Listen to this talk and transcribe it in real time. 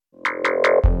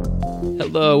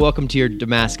Hello, welcome to your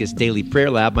Damascus Daily Prayer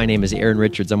Lab. My name is Aaron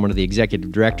Richards. I'm one of the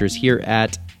executive directors here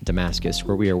at Damascus,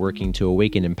 where we are working to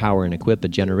awaken, empower, and equip a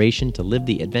generation to live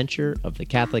the adventure of the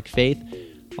Catholic faith.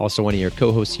 Also one of your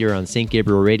co-hosts here on St.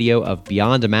 Gabriel Radio of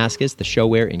Beyond Damascus, the show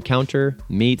where encounter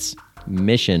meets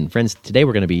mission. Friends, today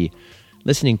we're going to be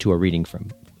listening to a reading from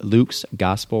Luke's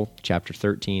Gospel, chapter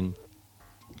 13,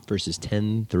 verses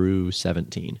 10 through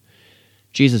 17.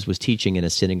 Jesus was teaching in a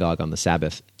synagogue on the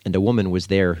Sabbath, and a woman was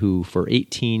there who for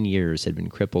 18 years had been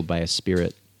crippled by a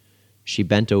spirit. She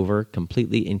bent over,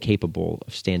 completely incapable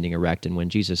of standing erect, and when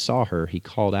Jesus saw her, he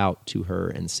called out to her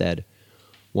and said,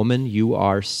 "Woman, you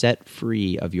are set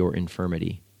free of your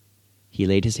infirmity." He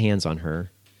laid his hands on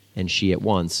her, and she at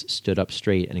once stood up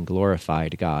straight and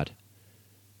glorified God.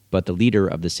 But the leader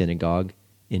of the synagogue,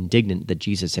 indignant that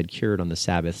Jesus had cured on the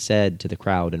Sabbath, said to the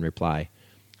crowd in reply,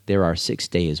 "There are 6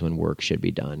 days when work should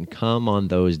be done. Come on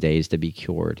those days to be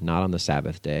cured, not on the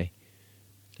Sabbath day."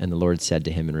 And the Lord said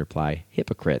to him in reply,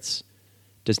 "Hypocrites!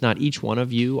 Does not each one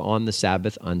of you on the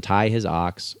Sabbath untie his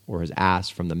ox or his ass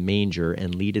from the manger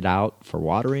and lead it out for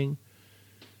watering?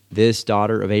 This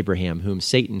daughter of Abraham, whom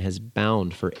Satan has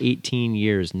bound for 18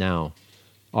 years now,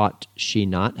 ought she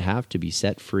not have to be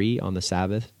set free on the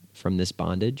Sabbath from this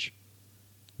bondage?"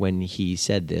 When he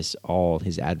said this, all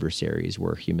his adversaries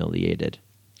were humiliated,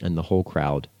 and the whole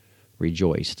crowd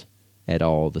rejoiced at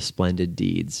all the splendid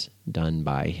deeds done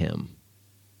by him.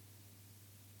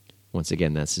 Once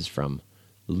again, this is from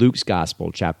Luke's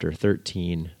Gospel, chapter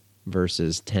 13,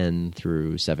 verses 10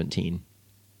 through 17.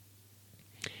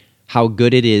 How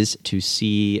good it is to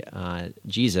see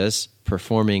Jesus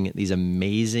performing these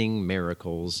amazing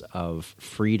miracles of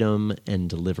freedom and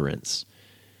deliverance.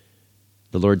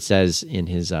 The Lord says in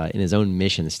his own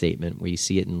mission statement, we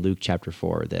see it in Luke chapter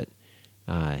 4, that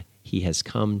he has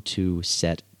come to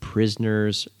set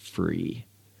prisoners free.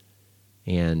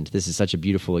 And this is such a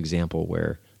beautiful example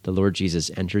where the Lord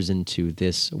Jesus enters into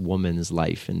this woman's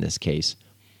life in this case.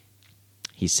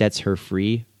 He sets her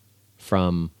free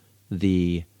from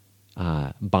the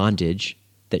bondage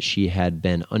that she had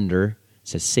been under. It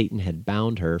says Satan had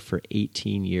bound her for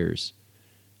 18 years.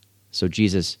 So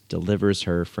Jesus delivers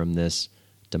her from this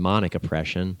demonic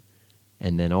oppression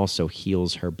and then also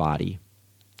heals her body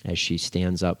as she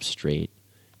stands up straight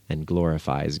and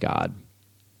glorifies God.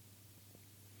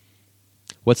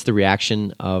 What's the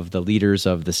reaction of the leaders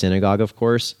of the synagogue, of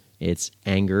course? It's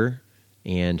anger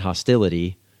and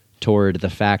hostility toward the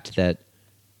fact that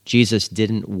Jesus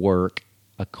didn't work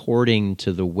according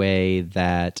to the way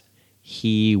that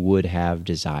he would have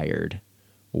desired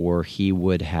or he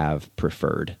would have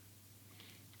preferred.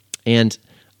 And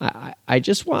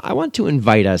I want to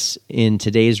invite us in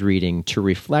today's reading to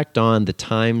reflect on the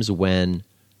times when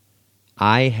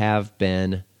I have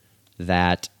been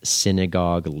that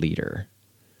synagogue leader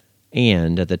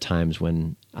and at the times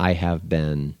when I have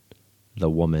been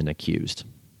the woman accused.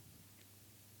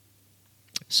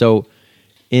 So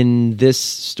in this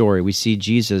story, we see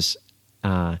Jesus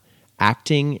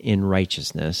acting in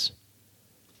righteousness,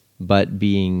 but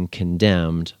being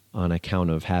condemned on account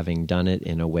of having done it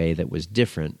in a way that was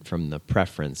different from the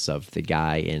preference of the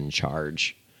guy in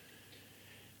charge.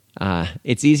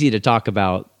 It's easy to talk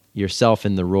about yourself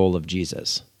in the role of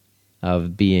Jesus,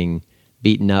 of being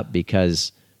beaten up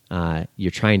because you're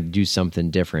trying to do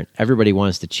something different. Everybody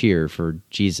wants to cheer for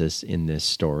Jesus in this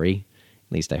story.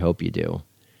 At least I hope you do.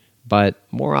 But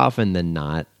more often than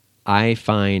not, I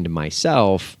find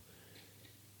myself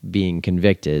being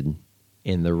convicted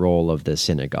in the role of the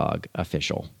synagogue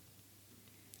official,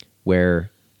 where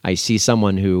I see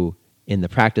someone who, in the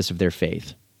practice of their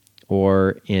faith,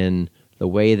 or in the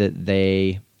way that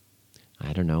they,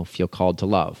 feel called to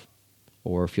love,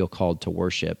 or feel called to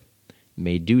worship,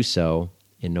 may do so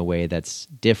in a way that's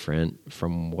different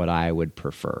from what I would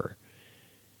prefer.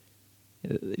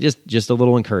 Just a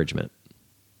little encouragement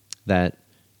that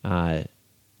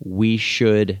we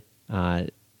should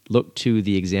look to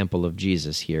the example of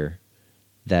Jesus here,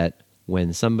 that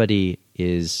when somebody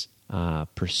is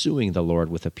pursuing the Lord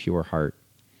with a pure heart,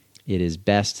 it is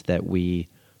best that we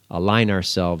align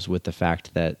ourselves with the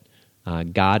fact that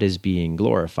God is being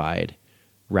glorified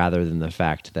rather than the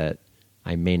fact that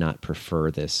I may not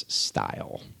prefer this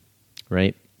style,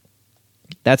 right?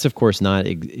 That's, of course, not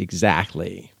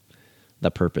exactly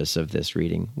the purpose of this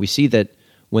reading. We see that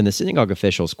when the synagogue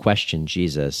officials question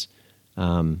Jesus,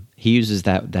 he uses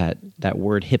that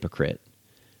word hypocrite.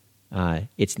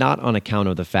 It's not on account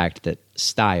of the fact that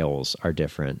styles are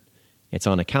different. It's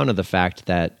on account of the fact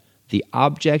that the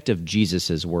object of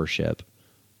Jesus' worship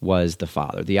was the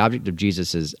Father. The object of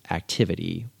Jesus'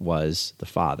 activity was the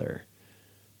Father.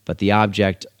 But the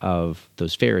object of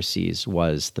those Pharisees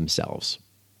was themselves,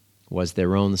 was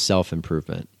their own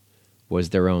self-improvement,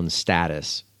 was their own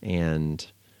status, and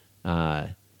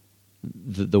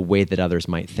the way that others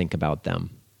might think about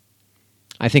them.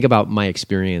 I think about my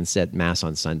experience at Mass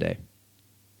on Sunday.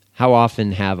 How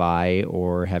often have I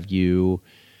or have you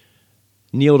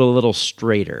kneeled a little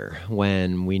straighter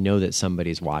when we know that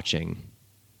somebody's watching,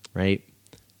 right?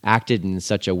 Acted in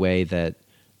such a way that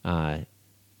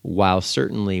while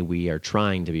certainly we are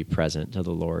trying to be present to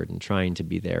the Lord and trying to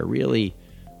be there, really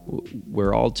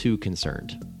we're all too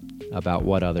concerned about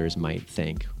what others might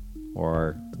think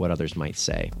or what others might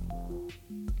say.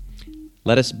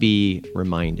 Let us be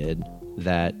reminded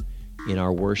that in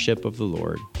our worship of the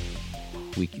Lord,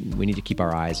 we need to keep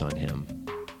our eyes on Him,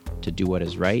 to do what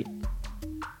is right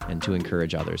and to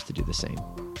encourage others to do the same.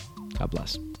 God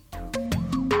bless.